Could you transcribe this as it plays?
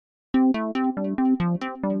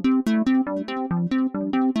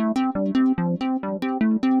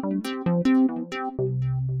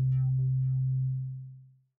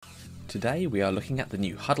Today we are looking at the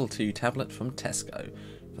new Hudl 2 tablet from Tesco.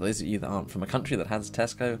 For those of you that aren't from a country that has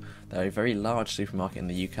Tesco, they're a very large supermarket in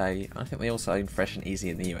the UK. I think they also own Fresh and Easy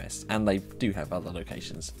in the US, and they do have other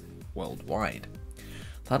locations worldwide.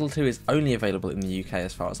 The Hudl 2 is only available in the UK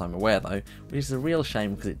as far as I'm aware though, which is a real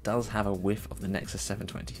shame because it does have a whiff of the Nexus 7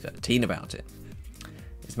 2013 about it.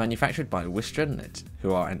 It's manufactured by Wistron,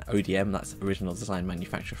 who are an ODM, that's original design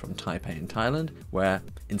manufacturer from Taipei in Thailand, where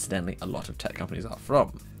incidentally a lot of tech companies are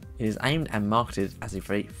from. It is aimed and marketed as a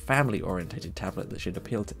very family-orientated tablet that should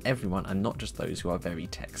appeal to everyone and not just those who are very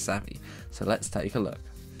tech savvy. So let's take a look.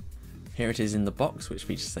 Here it is in the box, which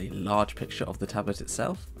features a large picture of the tablet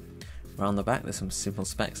itself. Around the back there's some simple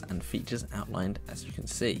specs and features outlined as you can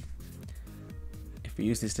see. If we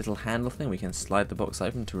use this little handle thing, we can slide the box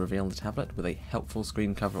open to reveal the tablet with a helpful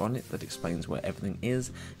screen cover on it that explains where everything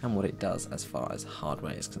is and what it does as far as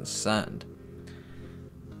hardware is concerned.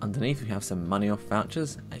 Underneath we have some money off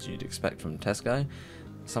vouchers, as you'd expect from Tesco,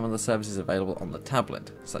 some of the services available on the tablet,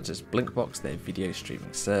 such as Blinkbox, their video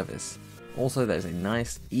streaming service. Also there's a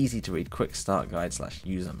nice, easy to read quick start guide /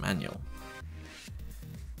 user manual.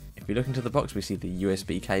 If we look into the box we see the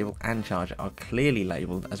USB cable and charger are clearly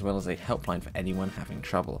labelled, as well as a helpline for anyone having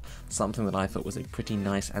trouble, something that I thought was a pretty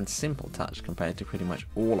nice and simple touch compared to pretty much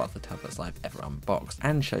all other tablets I've ever unboxed,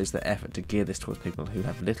 and shows their effort to gear this towards people who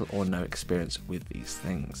have little or no experience with these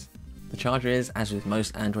things. The charger is, as with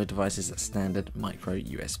most Android devices, standard micro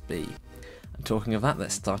USB. And talking of that,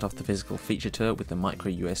 let's start off the physical feature tour with the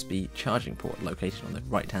micro USB charging port located on the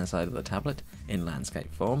right hand side of the tablet in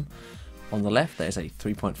landscape form. On the left there's a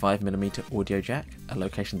 3.5mm audio jack, a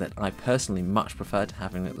location that I personally much prefer to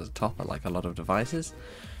having at the top like a lot of devices.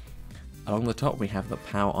 Along the top we have the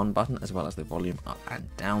power on button as well as the volume up and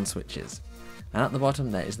down switches. And at the bottom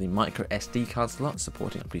there is the micro SD card slot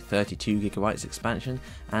supporting up to 32GB expansion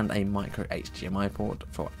and a micro HDMI port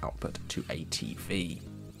for output to a TV.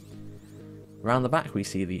 Around the back we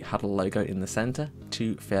see the Hudl logo in the centre,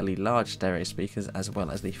 two fairly large stereo speakers as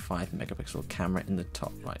well as the 5MP camera in the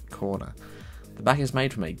top right corner. The back is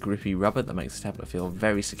made from a grippy rubber that makes the tablet feel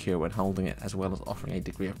very secure when holding it, as well as offering a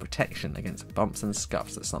degree of protection against bumps and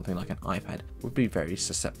scuffs that something like an iPad would be very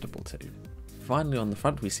susceptible to. Finally on the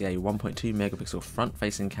front we see a 1.2MP front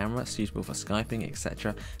facing camera suitable for Skyping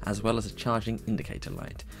etc, as well as a charging indicator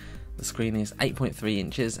light. The screen is 8.3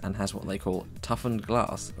 inches and has what they call toughened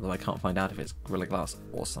glass, although I can't find out if it's Gorilla Glass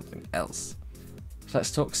or something else. So let's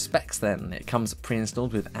talk specs then. It comes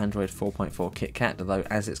pre-installed with Android 4.4 KitKat, though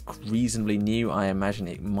as it's reasonably new I imagine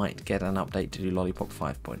it might get an update to do Lollipop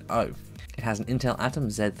 5.0. It has an Intel Atom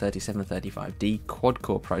Z3735D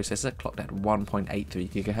quad-core processor clocked at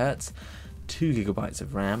 1.83GHz, 2GB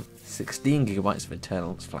of RAM, 16GB of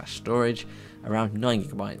internal flash storage, around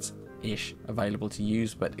 9GB ish available to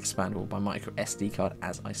use but expandable by micro SD card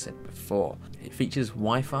as I said before. It features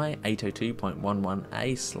Wi-Fi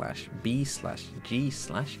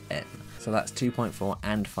 802.11a/b/g/n, so that's 2.4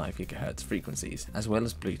 and 5GHz frequencies, as well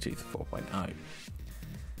as Bluetooth 4.0. It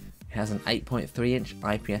has an 8.3-inch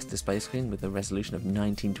IPS display screen with a resolution of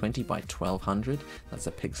 1920 by 1200, that's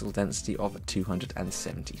a pixel density of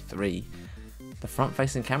 273. The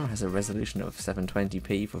front-facing camera has a resolution of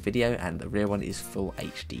 720p for video and the rear one is full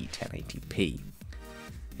HD 1080p.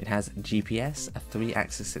 It has GPS, a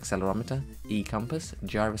 3-axis accelerometer, e-compass,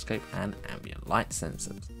 gyroscope and ambient light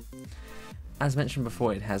sensors. As mentioned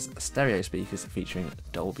before, it has stereo speakers featuring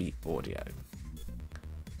Dolby Audio.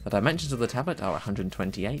 The dimensions of the tablet are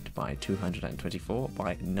 128 by 224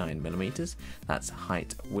 by 9mm, that's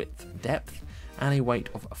height, width, depth, and a weight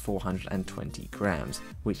of 420 grams,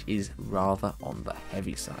 which is rather on the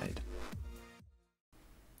heavy side.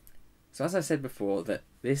 So as I said before, that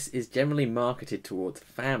this is generally marketed towards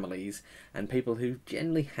families and people who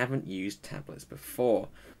generally haven't used tablets before.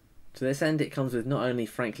 To this end it comes with not only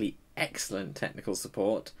frankly excellent technical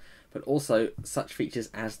support, but also such features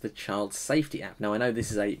as the Child Safety app. Now I know this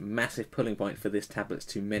is a massive pulling point for this tablet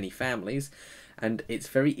to many families, and it's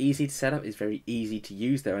very easy to set up, it's very easy to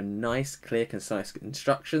use. There are nice, clear, concise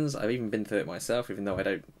instructions. I've even been through it myself, even though I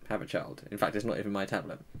don't have a child. In fact, it's not even my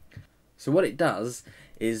tablet. So what it does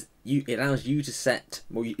is it allows you to set,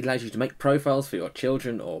 well, it allows you to make profiles for your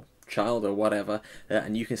children or child or whatever,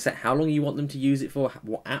 and you can set how long you want them to use it for,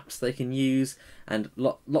 what apps they can use, and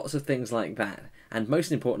lots of things like that. And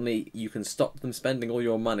most importantly, you can stop them spending all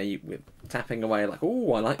your money with tapping away like,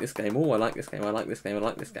 oh, I like this game, oh, I like this game, I like this game, I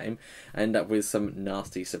like this game, and end up with some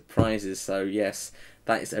nasty surprises. So yes,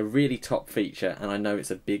 that is a really top feature, and I know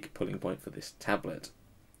it's a big pulling point for this tablet.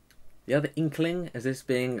 The other inkling, as this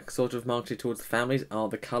being sort of marketed towards the families, are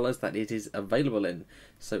the colours that it is available in.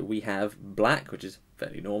 So we have black, which is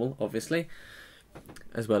fairly normal, obviously.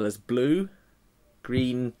 as well as blue,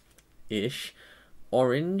 green-ish,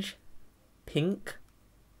 orange, pink,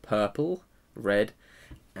 purple, red,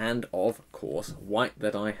 and of course white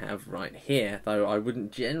that I have right here. Though I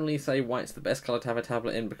wouldn't generally say white's the best colour to have a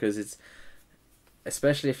tablet in, because it's,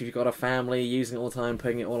 especially if you've got a family using it all the time,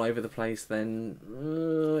 putting it all over the place, then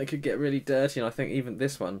it could get really dirty. And I think even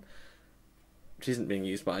this one, which isn't being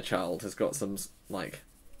used by a child, has got some like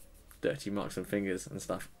dirty marks and fingers and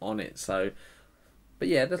stuff on it. So, but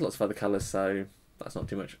yeah, there's lots of other colours, so that's not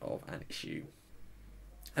too much of an issue.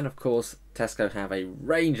 And of course, Tesco have a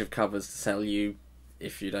range of covers to sell you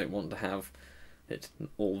if you don't want to have it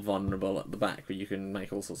all vulnerable at the back, where you can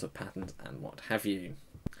make all sorts of patterns and what have you.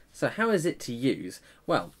 So how is it to use?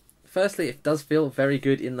 Well, firstly, it does feel very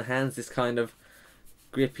good in the hands. This kind of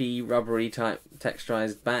grippy, rubbery type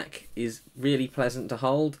texturized back is really pleasant to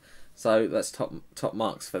hold. So that's top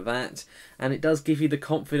marks for that. And it does give you the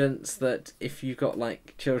confidence that if you've got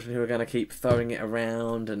like children who are going to keep throwing it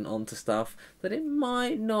around and onto stuff, that it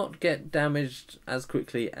might not get damaged as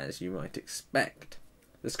quickly as you might expect.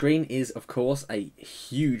 The screen is, of course, a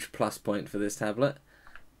huge plus point for this tablet.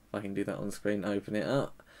 If I can do that on the screen, open it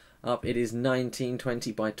up. It is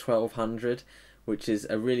 1920 by 1200, which is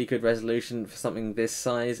a really good resolution for something this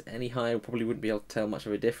size. Any higher probably wouldn't be able to tell much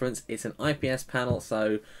of a difference. It's an IPS panel,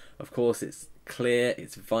 so of course it's clear,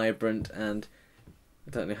 it's vibrant, and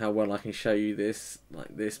I don't know how well I can show you this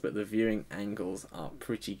like this, but the viewing angles are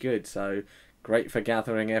pretty good. So great for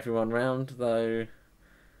gathering everyone round, though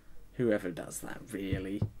whoever does that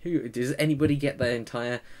really? Who does anybody get their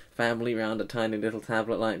entire family round a tiny little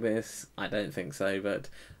tablet like this? I don't think so, but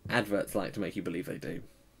adverts like to make you believe they do.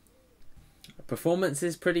 Performance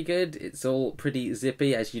is pretty good. It's all pretty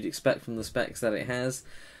zippy, as you'd expect from the specs that it has.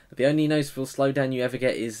 The only noticeable slowdown you ever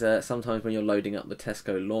get is sometimes when you're loading up the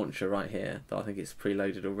Tesco launcher right here, though I think it's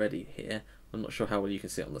preloaded already here. I'm not sure how well you can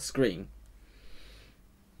see it on the screen.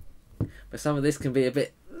 But some of this can be a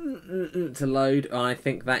bit to load. I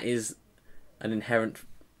think that is an inherent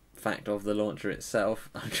fact of the launcher itself.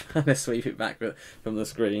 I'm trying to sweep it back from the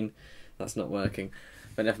screen. That's not working,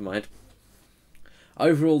 but never mind.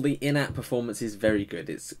 Overall, the in-app performance is very good.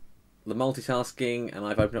 It's the multitasking, and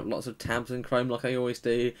I've opened up lots of tabs in Chrome like I always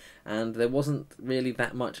do, and there wasn't really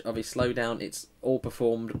that much of a slowdown. It's all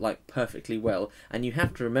performed like perfectly well, and you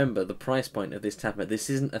have to remember the price point of this tablet. This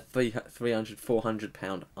isn't a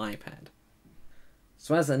 £300–400 iPad.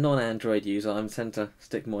 So as a non-Android user, I'm tend to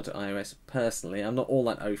stick more to iOS personally. I'm not all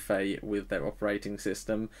that au fait with their operating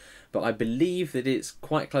system, but I believe that it's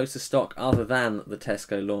quite close to stock other than the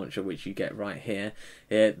Tesco launcher, which you get right here.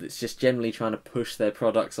 It's just generally trying to push their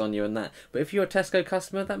products on you and that. But if you're a Tesco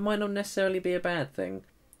customer, that might not necessarily be a bad thing.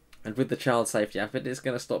 And with the child safety app, it is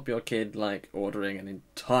going to stop your kid like ordering an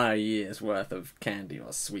entire year's worth of candy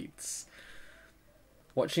or sweets.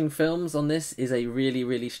 Watching films on this is a really,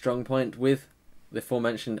 really strong point with the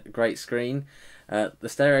aforementioned great screen. The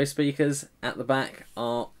stereo speakers at the back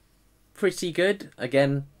are pretty good.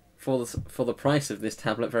 Again, for the price of this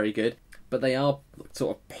tablet, very good. But they are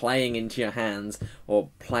sort of playing into your hands or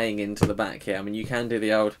playing into the back here. I mean, you can do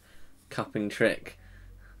the old cupping trick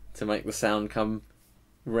to make the sound come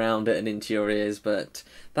round it and into your ears, but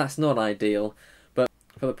that's not ideal. But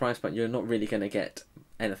for the price point, you're not really going to get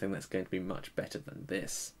anything that's going to be much better than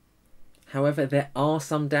this. However, there are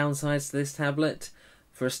some downsides to this tablet.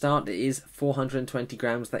 For a start, it is 420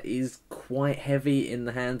 grams. That is quite heavy in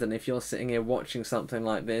the hand, and if you're sitting here watching something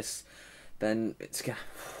like this, then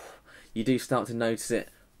you do start to notice it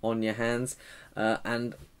on your hands.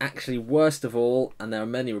 And actually, worst of all, and there are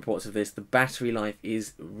many reports of this, the battery life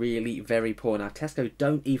is really very poor. Now, Tesco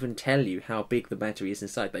don't even tell you how big the battery is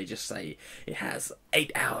inside. They just say it has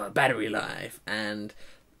 8-hour battery life, and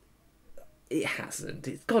it hasn't.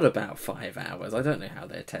 It's got about 5 hours. I don't know how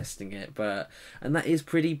they're testing it, and that is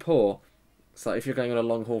pretty poor. So if you're going on a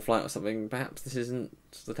long haul flight or something, perhaps this isn't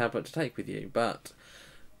the tablet to take with you. But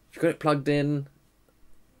if you've got it plugged in,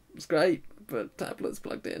 it's great. But tablet's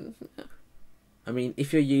plugged in, yeah. I mean,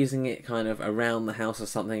 if you're using it kind of around the house or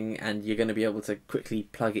something, and you're going to be able to quickly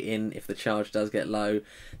plug it in if the charge does get low,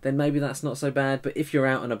 then maybe that's not so bad. But if you're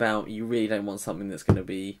out and about, you really don't want something that's going to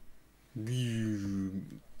be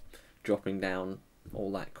dropping down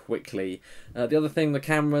all that quickly. The other thing, the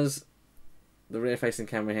cameras, the rear-facing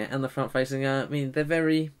camera here and the front-facing, I mean, they're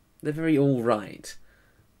very all right.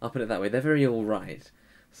 I'll put it that way. They're very all right.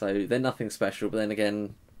 So they're nothing special. But then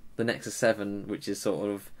again, the Nexus 7, which is sort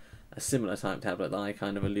of a similar type tablet that I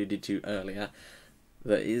kind of alluded to earlier,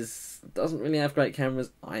 that doesn't really have great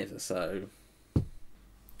cameras either. So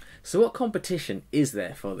So what competition is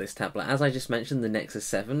there for this tablet? As I just mentioned, the Nexus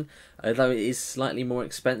 7, although it is slightly more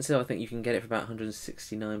expensive, I think you can get it for about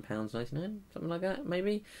 £169.99, something like that,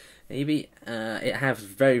 maybe. It has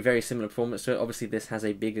very, very similar performance to it. Obviously, this has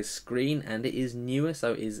a bigger screen, and it is newer,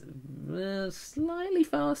 so it is slightly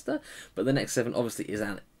faster. But the Nexus 7 obviously is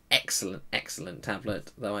an excellent, excellent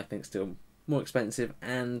tablet, though I think still more expensive.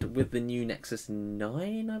 And with the new Nexus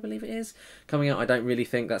 9, I believe it is, coming out, I don't really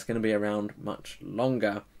think that's going to be around much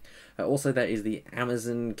longer. Also, there is the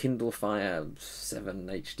Amazon Kindle Fire 7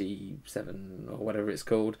 HD 7 or whatever it's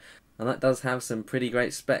called, and that does have some pretty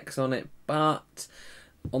great specs on it, but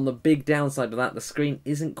on the big downside of that, the screen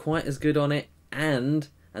isn't quite as good on it, and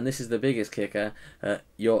this is the biggest kicker,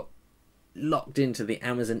 you're locked into the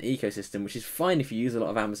Amazon ecosystem, which is fine if you use a lot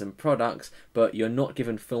of Amazon products, but you're not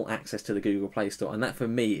given full access to the Google Play Store, and that for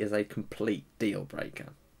me is a complete deal breaker.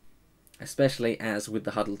 Especially as with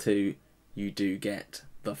the Hudl 2, you do get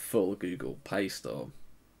the full Google Play Store.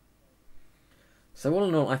 So all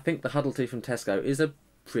in all, I think the Hudl 2 from Tesco is a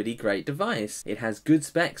pretty great device. It has good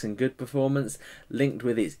specs and good performance, linked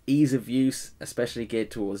with its ease of use, especially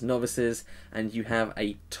geared towards novices, and you have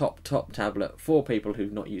a top tablet for people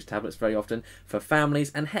who've not used tablets very often, for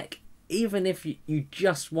families, and heck, even if you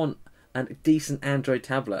just want a decent Android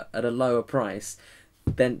tablet at a lower price,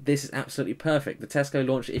 then this is absolutely perfect. The Tesco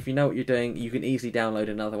launcher, if you know what you're doing, you can easily download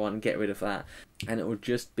another one and get rid of that, and it will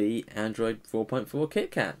just be Android 4.4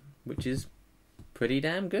 KitKat, which is pretty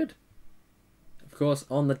damn good. Of course,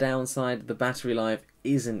 on the downside, the battery life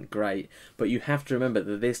isn't great, but you have to remember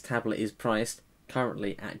that this tablet is priced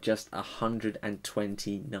currently at just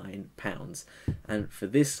 £129, and for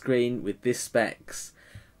this screen with this specs,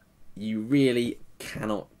 you really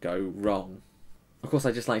cannot go wrong. Of course,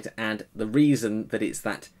 I'd just like to add, the reason that it's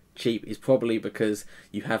that cheap is probably because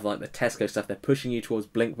you have like the Tesco stuff. They're pushing you towards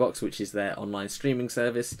Blinkbox, which is their online streaming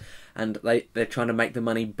service, and they're trying to make the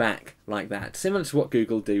money back like that, similar to what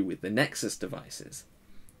Google do with the Nexus devices.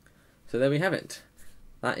 So there we have it.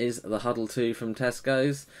 That is the Hudl 2 from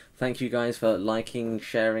Tesco's. Thank you guys for liking,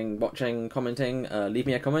 sharing, watching, commenting. Leave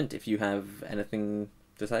me a comment if you have anything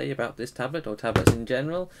to say about this tablet or tablets in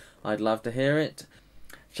general. I'd love to hear it.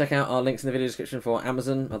 Check out our links in the video description for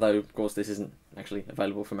Amazon, although of course this isn't actually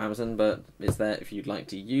available from Amazon, but it's there if you'd like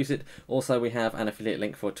to use it. Also, we have an affiliate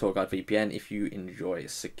link for TourGuide VPN if you enjoy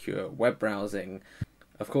secure web browsing.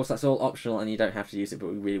 Of course, that's all optional and you don't have to use it, but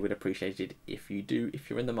we really would appreciate it if you do, if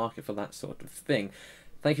you're in the market for that sort of thing.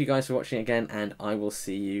 Thank you guys for watching again, and I will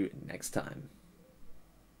see you next time.